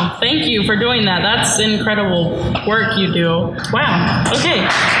 Wow. Thank you for doing that. That's incredible work you do. Wow. Okay.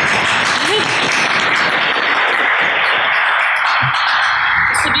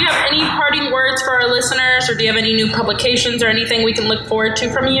 So do you have any parting words for our listeners, or do you have any new publications or anything we can look forward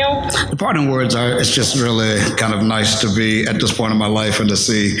to from you? The parting words are, it's just really kind of nice to be at this point in my life and to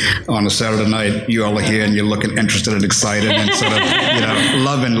see on a Saturday night, you all are here and you're looking interested and excited and sort of,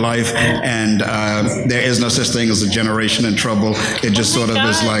 loving life. And there is no such thing as a generation in trouble. It just sort of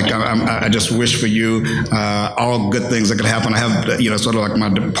is like, I just wish for you all good things that could happen. I have, sort of like my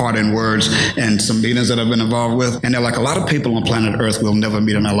parting words and some meetings that I've been involved with. And they're like, a lot of people on planet Earth will never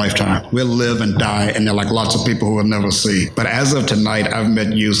meet in our lifetime. We'll live and die, and they're like lots of people who we'll never see. But as of tonight, I've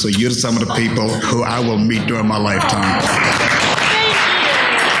met you, so you're some of the people who I will meet during my lifetime.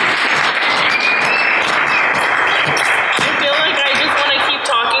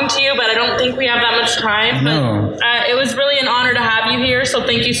 Think we have that much time, but it was really an honor to have you here, so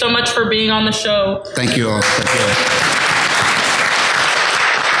thank you so much for being on the show. Thank you all. Thank you all.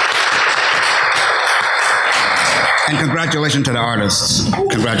 And congratulations to the artists.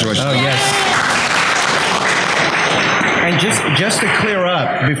 Congratulations. Oh, yes. And just to clear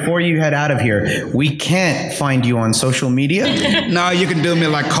up, before you head out of here, we can't find you on social media? No, you can do me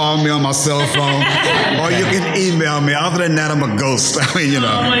like call me on my cell phone, or you can email me. Other than that, I'm a ghost. I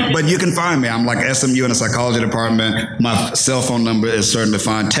mean, but you can find me. I'm like SMU in the psychology department. My cell phone number is certainly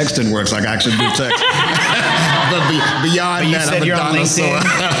fine. Texting works. Like I actually do text. But beyond that, I'm a dinosaur.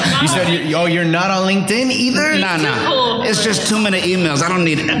 You said you're not on LinkedIn either? No. It's just too many emails. I don't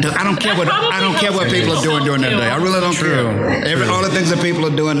care what people are doing during their day. I really don't care. All the things that people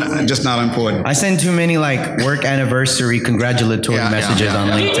are doing are just not important. I send too many work anniversary congratulatory messages on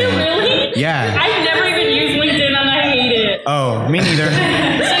LinkedIn. Do you really? Yeah. I've never even used LinkedIn and I hate it. Oh, me neither.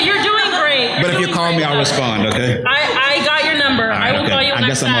 So you're doing great. But if you call me, I'll respond, okay? I got your number. Right, I will call you I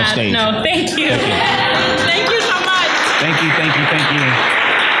next guess I'm time. off stage. No, thank you. Thank you so much. Thank you.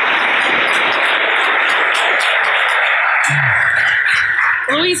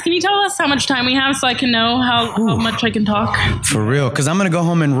 Luis, can you tell us how much time we have so I can know how much I can talk? For real, because I'm going to go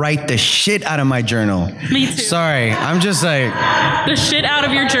home and write the shit out of my journal. Me too. Sorry, I'm just like... The shit out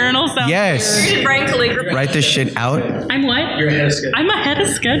of your journal sounds Yes. weird. Write calligraphy. Write the shit out? I'm what? You're ahead of schedule. I'm ahead of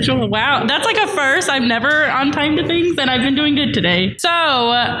schedule. Wow. That's like a first. I'm never on time to things, and I've been doing good today.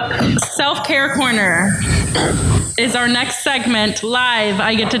 So, Self-Care Corner is our next segment. Live,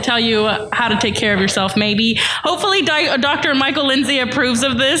 I get to tell you how to take care of yourself, maybe. Hopefully, Dr. Michael Lindsay approves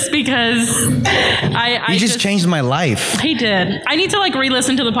of this, because I just changed my life. He did. I need to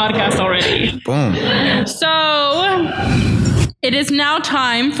re-listen to the podcast already. Boom. So... It is now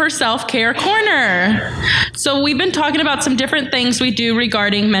time for Self-Care Corner. So we've been talking about some different things we do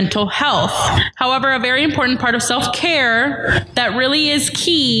regarding mental health. However, a very important part of self-care that really is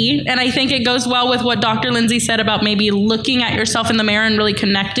key, and I think it goes well with what Dr. Lindsay said about maybe looking at yourself in the mirror and really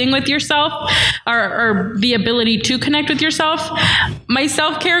connecting with yourself, or the ability to connect with yourself. My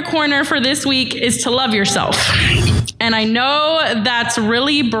Self-Care Corner for this week is to love yourself. And I know that's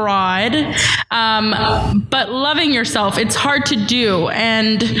really broad, but loving yourself, it's hard to do.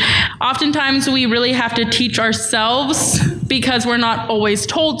 And oftentimes we really have to teach ourselves because we're not always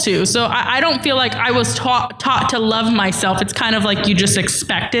told to. So I don't feel like I was taught to love myself. It's kind of like you just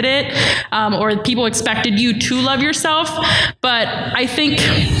expected it, or people expected you to love yourself. But I think...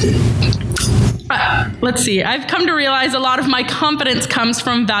 let's see. I've come to realize a lot of my confidence comes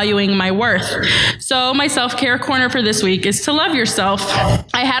from valuing my worth. So my self-care corner for this week is to love yourself.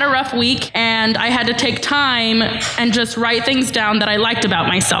 I had a rough week and I had to take time and just write things down that I liked about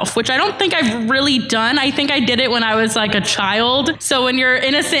myself, which I don't think I've really done. I think I did it when I was like a child. So when you're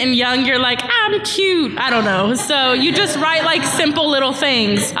innocent and young, you're like, I'm cute. I don't know. So you just write like simple little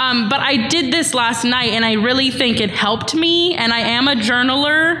things. But I did this last night and I really think it helped me. And I am a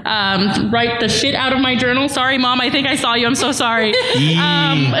journaler. Write the shit out of my journal. Sorry, Mom. I think I saw you. I'm so sorry.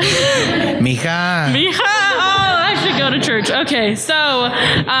 Mija. Oh, I should go to church. Okay, so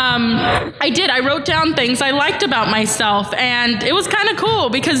I did. I wrote down things I liked about myself, and it was kind of cool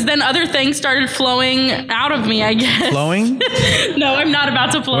because then other things started flowing out of me, I guess. Flowing? No, I'm not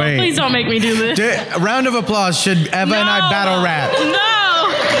about to flow. Wait. Please don't make me do this. A round of applause. Should Eva and I battle rap? No.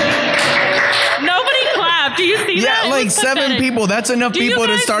 Nobody clapped. Do you see that? Yeah, It like was 7 pathetic. people. That's enough Do you people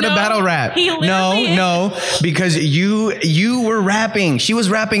to guys start a know battle rap. he literally is- No, because you were rapping. She was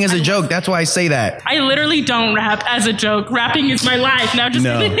rapping as a joke. That's why I say that. I literally don't rap as a joke. Rapping is my life. Now just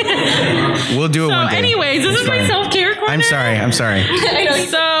No. kidding. We'll do it So one day. anyways, this It's is my fine. self-care corner. I'm sorry.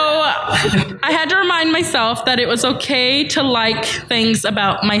 So I had to remind myself that it was okay to like things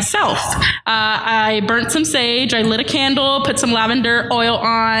about myself. I burnt some sage, I lit a candle, put some lavender oil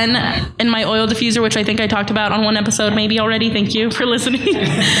on in my oil diffuser, which I think I talked about on one episode maybe already. Thank you for listening.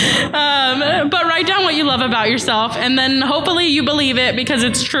 But write down what you love about yourself and then hopefully you believe it because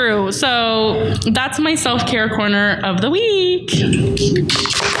it's true. So that's my self-care corner of the week.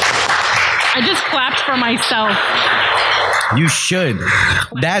 I just clapped for myself. You should.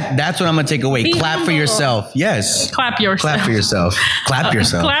 That's what I'm gonna take away. Be Clap for humble. yourself. Yes. Clap yourself. Clap for yourself. Clap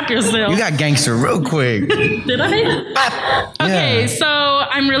yourself. Clap yourself. You got gangster real quick. Did I? Okay, Yeah. so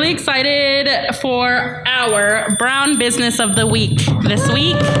I'm really excited for our Brown Business of the Week this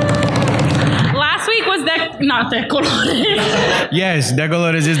week. Last week was not De Colores. Yes, De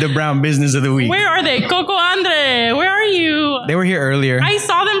Colores is the brown business of the week. Where are they? Coco Andre, where are you? They were here earlier. I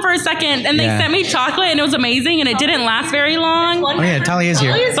saw them for a second and they Yeah. sent me chocolate and it was amazing and it didn't last very long. Oh yeah, Talia's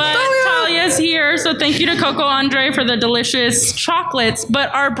here. But Talia's here, so thank you to Coco Andre for the delicious chocolates.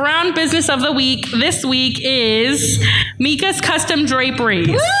 But our Brown Business of the Week this week is Mika's Custom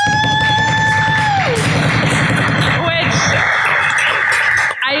Draperies.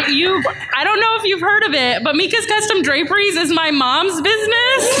 I don't know if you've heard of it, but Mika's Custom Draperies is my mom's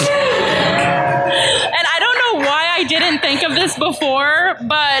business. And I don't know why I didn't think of this before,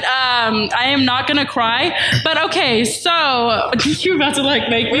 but I am not gonna cry. But okay, so you're about to like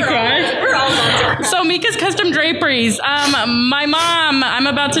make me cry. We're all about to. So Mika's Custom Draperies. My mom, I'm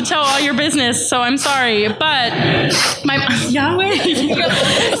about to tell all your business, so I'm sorry, but my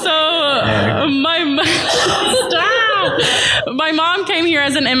Yahweh. So my mom came here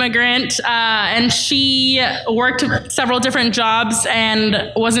as an immigrant, and she worked several different jobs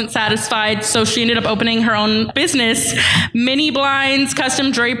and wasn't satisfied, so she ended up opening her own business, mini blinds,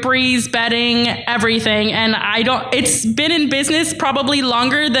 custom draperies, bedding, everything. And it's been in business probably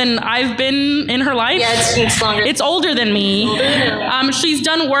longer than I've been in her life. Yeah, it's longer. It's older than me. She's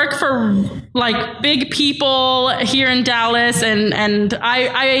done work for like big people here in Dallas, and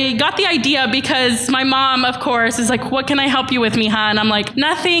I got the idea because my mom, of course, is like, what can I help you with, Mija? And I'm like,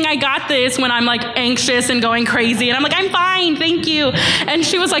 nothing, I got this, when I'm like anxious and going crazy. And I'm like, I'm fine, thank you. And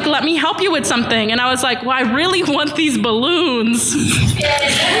she was like, let me help you with something. And I was like, well, I really want these balloons.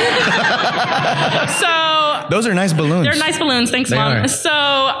 So Those are nice balloons. they're nice balloons. Thanks, They Mom. are. So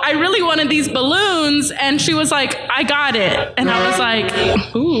I really wanted these balloons, and she was like, I got it. And I was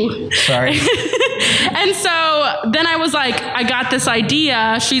like, ooh. Sorry. And so then I was like, I got this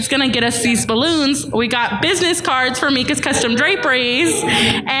idea. She's going to get us these balloons. We got business cards for Mika's Custom Draperies,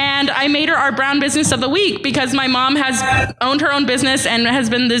 and I made her our Brown Business of the Week because my mom has owned her own business and has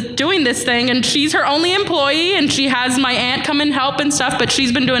been doing this thing, and she's her only employee, and she has my aunt come and help and stuff, but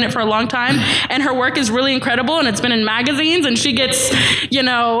she's been doing it for a long time, and her work is really incredible, and it's been in magazines, and she gets,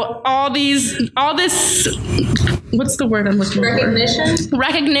 all this, what's the word I'm looking for?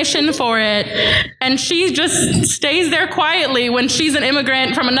 Recognition for it. And she just stays there quietly when she's an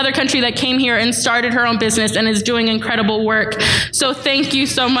immigrant from another country that came here and started her own business and is doing incredible work. So thank you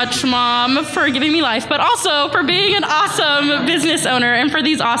so much, Mom, for giving me life, but also for being an awesome business owner and for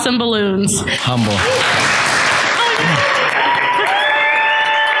these awesome balloons. Humble.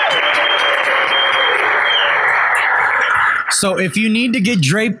 So if you need to get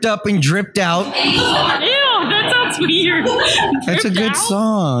draped up and dripped out, Ew, that sounds weird. That's a good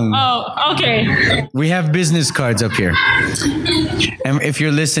song. Oh, okay. We have business cards up here. And if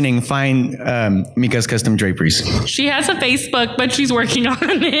you're listening, find Mika's Custom Draperies. She has a Facebook, but she's working on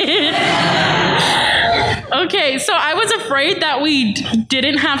it. Okay, so I was afraid that we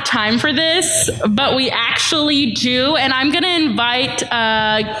didn't have time for this, but we actually do. And I'm going to invite,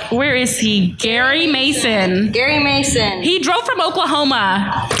 where is he? Gary Mason. Gary Mason. He drove from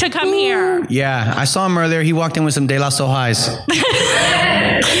Oklahoma to come here. Yeah, I saw him earlier. He walked in with some De La Soul highs.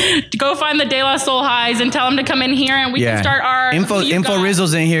 Go find the De La Soul highs and tell him to come in here and we can start our... Info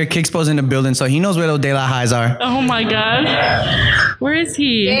Rizzo's in here. Kickspo's in the building, so he knows where those De La highs are. Oh my God. Where is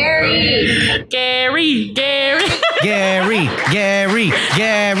he? Gary. Gary.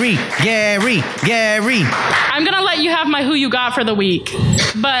 I'm going to let you have my who you got for the week.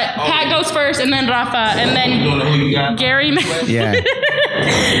 But Pat goes first and then Rafa and then Gary. Yeah.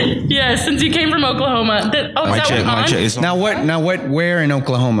 Yeah, since you came from Oklahoma. Now what, where in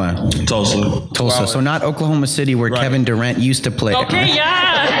Oklahoma? Tulsa. So not Oklahoma City where Kevin Durant used to play. Okay,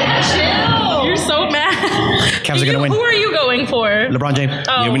 yeah. Chill. You're so mad. Cavs are going to win. Who are you going for? LeBron James.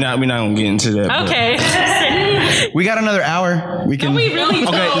 Oh. Yeah, we're not going to get into that. Okay. We got another hour. We can. No, we really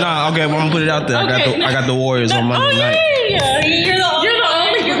don't. Okay, well, I'm going to put it out there. Okay. I got the Warriors on Monday night. Yeah. You're the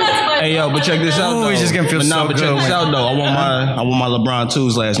only. Hey, yo, but check this out, though. He's just going to feel so but good. check this out, though. I want my LeBron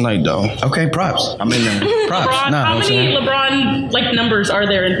 2s last night, though. Okay, props. I'm in there. Props. LeBron, how many LeBron numbers are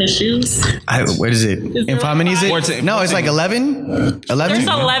there in his shoes? What is it? How many is it? 14. No, it's like 11. 11? There's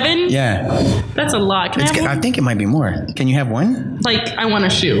 11? Yeah. That's a lot. Can I have one? I think it might be more. Can you have one? I want a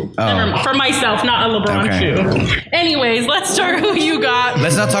shoe. Oh. For myself, not a LeBron shoe. Anyways, let's start who you got.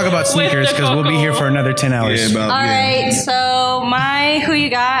 Let's not talk about sneakers because we'll be here for another 10 hours. All right, so my who you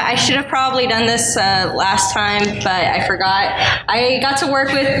got, I should have probably done this last time, but I forgot. I got to work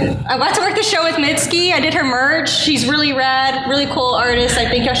the show with Mitski. I did her merch. She's really rad, really cool artist. I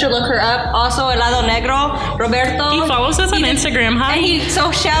think y'all should look her up. Also, Helado Negro, Roberto. He follows us on Instagram. Hi. And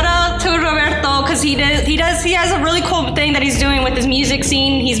so shout out to Roberto because he has a really cool thing that he's doing with his music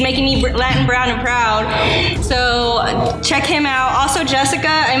scene. He's making me Latin brown and proud. So check him out. Also Jessica,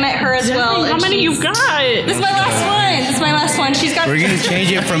 I met her as well. How many you got? This is my last one. She's got. We're going to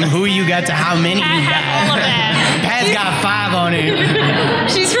change it from who you got to how many you got. All of that. Pat's got 5 on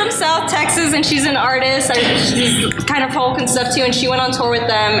it. She's from South Texas and she's an artist. She's kind of folk and stuff too. And she went on tour with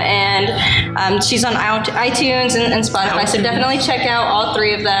them and she's on iTunes and Spotify. So definitely check out all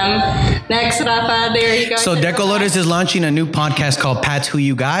 3 of them. Next, Rafa, there you go. So Decolores is launching a new podcast called Pat's Who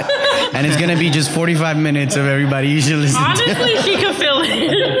You Got, and it's gonna be just 45 minutes of everybody you should listen to. Honestly, she could fill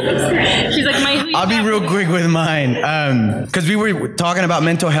it. She's like, I'll be real quick with mine, because we were talking about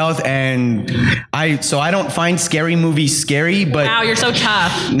mental health, and I don't find scary movies scary, but wow, you're so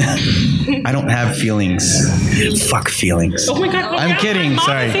tough. I don't have feelings. Fuck feelings. Oh my God! I'm kidding.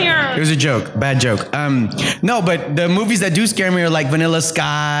 Sorry, it was a joke. Bad joke. No, but the movies that do scare me are like Vanilla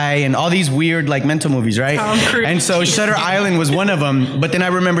Sky and all these weird like mental movies, right? And so Shutter Island was one of them. But then I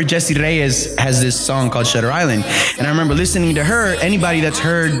remember Jessie Reyes has this song called Shutter Island, and I remember listening to her. Anybody that's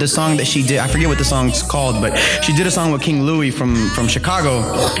heard the song that she did, I forget what the song's called, but she did a song with King Louis from Chicago,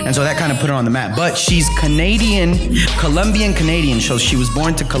 and so that kind of put her on the map. But she's Colombian Canadian, so she was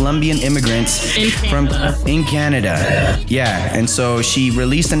born to Colombian immigrants in Canada. Yeah, and so she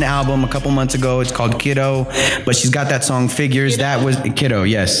released an album a couple months ago. It's called Kiddo, but she's got that song Figures. That was Kiddo,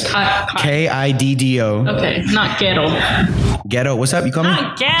 yes. Kiddo. Okay, not ghetto. Ghetto. What's up? You call me?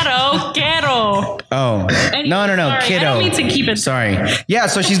 Not ghetto. Oh. Anyway, No. sorry, Kiddo. I don't mean to keep it. Sorry. Yeah,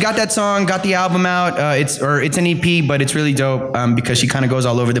 so she's got that song, got the album out. It's an EP, but it's really dope because she kind of goes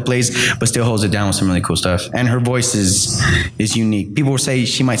all over the place, but still holds it down with some really cool stuff. And her voice is unique. People will say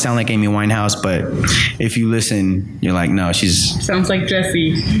she might sound like Amy Winehouse, but if you listen, you're like, no, she's Sounds like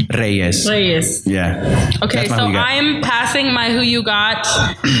Jessie Reyes. Yeah. Okay, That's my so who you got. I'm passing my who you got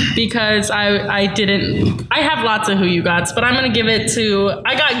because I have lots of who you gots, but I'm gonna give it to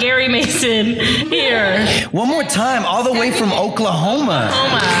I got Gary Mason here. One more time, all the way from Oklahoma.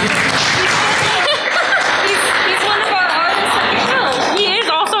 He's one of our artists at the show. He is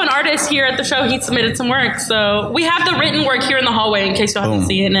also an artist here at the show. He submitted some work, so we have the written work here in the hallway in case you haven't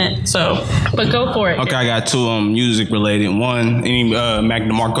seen it. So, but go for it. Okay, I got 2 music related. One, any Mac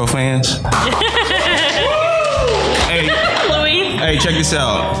DeMarco fans? Hey, Louis. hey, check this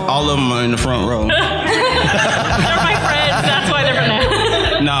out. All of them are in the front row. They're my friends. That's why they're from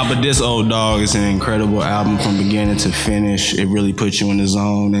there. Nah, but this Old Dog is an incredible album from beginning to finish. It really puts you in the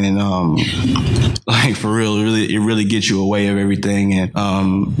zone, and like for real, it really gets you away of everything. And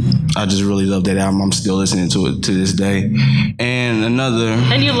I just really love that album. I'm still listening to it to this day. And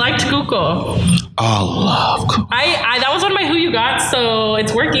And you liked Kuko. Oh, I love Kuko. I that was one of my Who You Got, so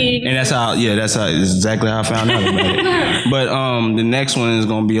it's working. And that's exactly how I found out about it. But the next one is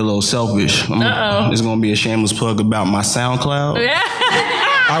gonna be a little selfish. It's gonna be a shameless plug about my SoundCloud. Yeah.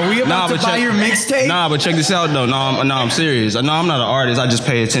 Are we about to buy your mixtape? Nah, but check this out though. No, I'm serious. No, I'm not an artist. I just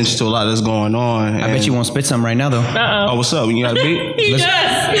pay attention to a lot that's going on. I bet you won't spit something right now though. Oh, what's up? You got a beat? He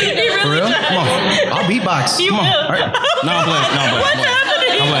does. He really For real? does. Come on. I'll beatbox. You Come on. will. All right. No, I'm playing. What's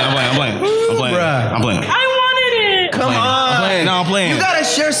happening? I'm playing. I wanted it. Come on. I'm playing. You gotta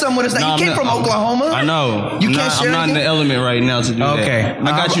share some with us. Now, you came from Oklahoma. I know. You can't share I'm not in the element right now to do that. Okay. I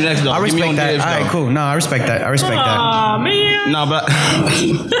got you next though. I respect that. All right, cool. No, I respect that. Aw, man. No, but I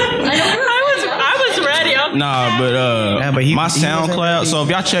was ready. Okay. nah, but he my wasn't SoundCloud. ready. So if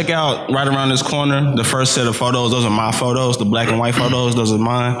y'all check out right around this corner, the first set of photos, those are my photos. The black and white photos, those are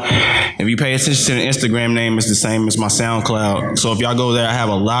mine. If you pay attention to the Instagram name, it's the same as my SoundCloud. So if y'all go there, I have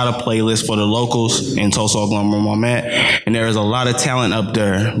a lot of playlists for the locals in Tulsa, Oklahoma, where I'm at, and there is a lot of talent up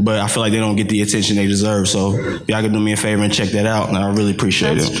there. But I feel like they don't get the attention they deserve. So if y'all could do me a favor and check that out, and I really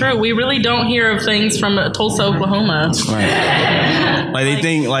appreciate That's it. true. We really don't hear of things from Tulsa, Oklahoma. Right. Like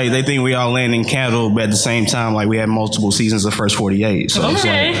they think we all landing cattle, but at the same time, like we had multiple seasons of First 48. So it's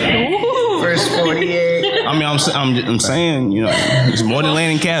like, Okay. Ooh. First 48. I mean, I'm saying, you know, it's more than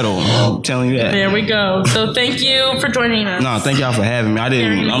landing cattle. I'm telling you that. There we go. So thank you for joining us. No, thank y'all for having me.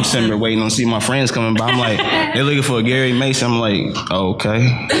 I'm sitting there waiting to see my friends coming by. I'm like, they're looking for a Gary Mason. I'm like, oh,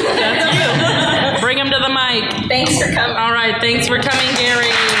 okay. That's you. Bring him to the mic. Thanks for coming. All right. Thanks for coming, Gary.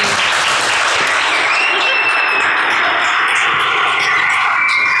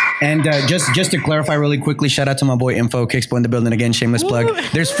 And just to clarify really quickly, shout out to my boy Info Kickspo in the building again. Shameless plug.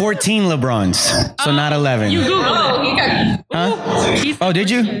 There's 14 LeBrons, so not 11. You Googled it. You got Huh? Oh,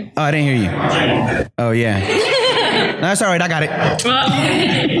 did you? Oh, I didn't hear you. Oh, yeah. That's all right. I got it.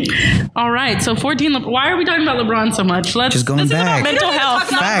 All right. So 14. Why are we talking about LeBron so much? Just going this back. Is about mental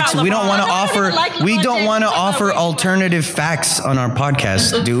health. not Facts. about We don't LeBron. want to offer. Like We don't LeBron want to James. offer alternative facts on our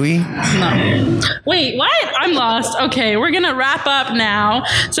podcast, do we? No. Wait, what? I'm lost. Okay, we're going to wrap up now.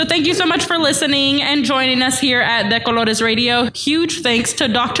 So thank you so much for listening and joining us here at De Colores Radio. Huge thanks to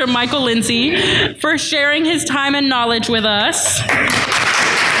Dr. Michael Lindsay for sharing his time and knowledge with us.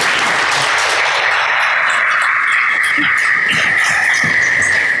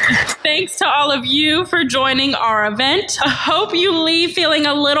 Thanks to all of you for joining our event. I hope you leave feeling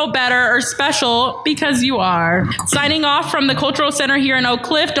a little better or special, because you are. Signing off from the Cultural Center here in Oak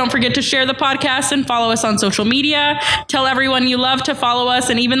Cliff. Don't forget to share the podcast and follow us on social media. Tell everyone you love to follow us,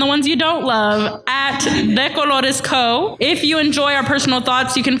 and even the ones you don't love, at De Colores Co. If you enjoy our personal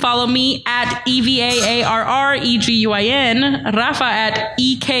thoughts, you can follow me at EVAARREGUIN, Rafa at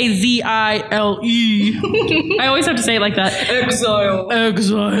EKZILE. I always have to say it like that. Exile.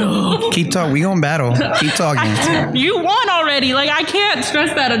 Keep talking. We gonna battle. Keep talking. You won already. Like, I can't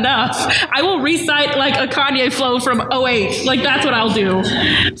stress that enough. I will recite like a Kanye flow from 08. Like, that's what I'll do.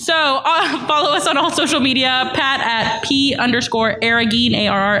 So follow us on all social media. Pat at P_Arreguin,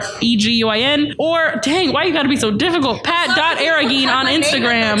 ARREGUIN. Or, dang, why you gotta be so difficult? Pat.Arreguin on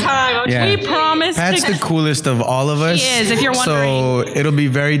Instagram. Yeah. We promise Pat's the coolest of all of us. She is, if you're wondering. So it'll be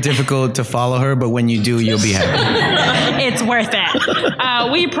very difficult to follow her, but when you do, you'll be happy. It's worth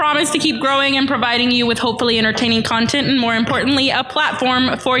it. We promise to keep growing and providing you with hopefully entertaining content, and more importantly, a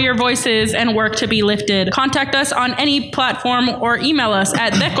platform for your voices and work to be lifted. Contact us on any platform or email us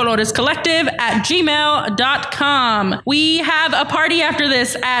at decolorescollective@gmail.com. We have a party after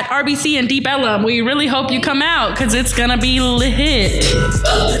this at RBC in Deep Ellum. We really hope you come out, because it's gonna be lit.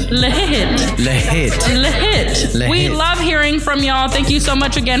 We love hearing from y'all. Thank you so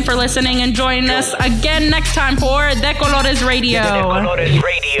much again for listening and joining us again next time for De Colores Radio. De Colores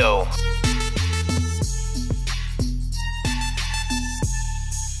Radio.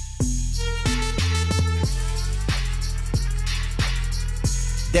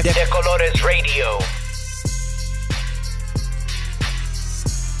 De Colores Radio.